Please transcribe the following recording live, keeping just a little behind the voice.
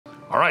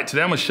All right,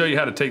 today I'm gonna show you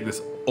how to take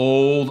this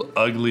old,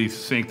 ugly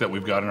sink that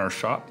we've got in our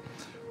shop.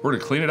 We're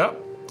gonna clean it up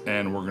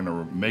and we're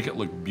gonna make it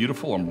look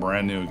beautiful and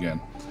brand new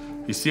again.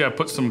 You see I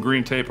put some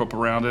green tape up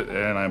around it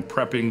and I'm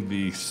prepping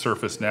the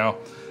surface now.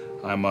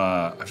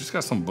 I've just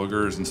got some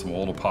boogers and some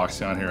old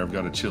epoxy on here. I've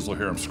got a chisel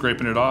here, I'm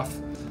scraping it off.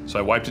 So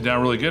I wiped it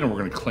down really good and we're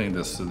gonna clean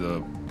this. So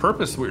the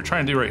purpose, what you're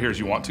trying to do right here is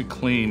you want to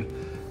clean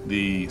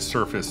the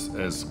surface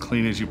as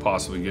clean as you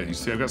possibly get. You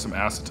see I've got some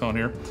acetone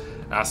here.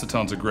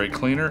 Acetone's a great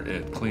cleaner.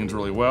 It cleans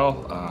really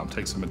well,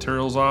 takes the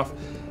materials off,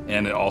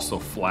 and it also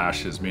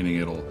flashes, meaning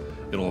it'll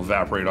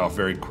evaporate off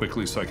very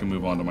quickly so I can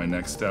move on to my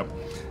next step.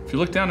 If you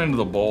look down into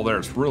the bowl there,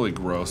 it's really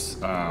gross.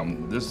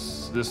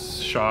 This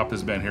shop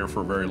has been here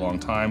for a very long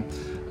time,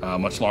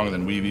 much longer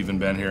than we've even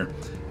been here,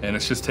 and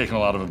it's just taken a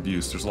lot of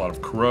abuse. There's a lot of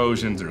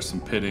corrosion, there's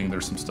some pitting,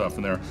 there's some stuff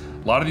in there.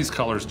 A lot of these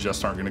colors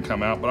just aren't gonna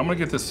come out, but I'm gonna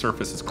get this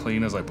surface as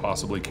clean as I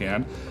possibly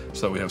can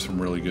so that we have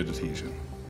some really good adhesion.